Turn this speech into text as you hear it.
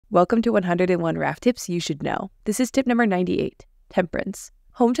Welcome to 101 Raft Tips You Should Know. This is tip number 98, Temperance.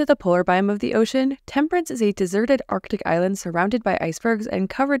 Home to the polar biome of the ocean, Temperance is a deserted Arctic island surrounded by icebergs and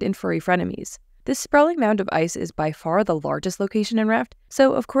covered in furry frenemies. This sprawling mound of ice is by far the largest location in Raft,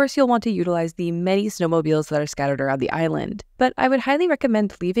 so of course you'll want to utilize the many snowmobiles that are scattered around the island. But I would highly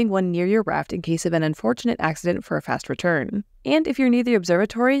recommend leaving one near your raft in case of an unfortunate accident for a fast return. And if you're near the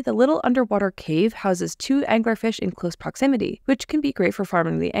observatory, the little underwater cave houses 2 anglerfish in close proximity, which can be great for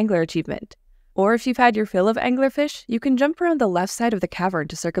farming the angler achievement. Or if you've had your fill of anglerfish, you can jump around the left side of the cavern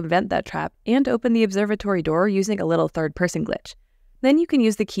to circumvent that trap and open the observatory door using a little third-person glitch. Then you can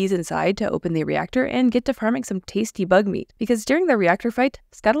use the keys inside to open the reactor and get to farming some tasty bug meat, because during the reactor fight,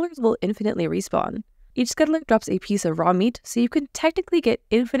 scuttlers will infinitely respawn. Each scuttler drops a piece of raw meat, so you can technically get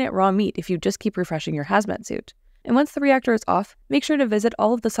infinite raw meat if you just keep refreshing your hazmat suit. And once the reactor is off, make sure to visit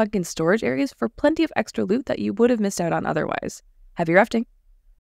all of the sunken storage areas for plenty of extra loot that you would have missed out on ototherwise. Happy rafting!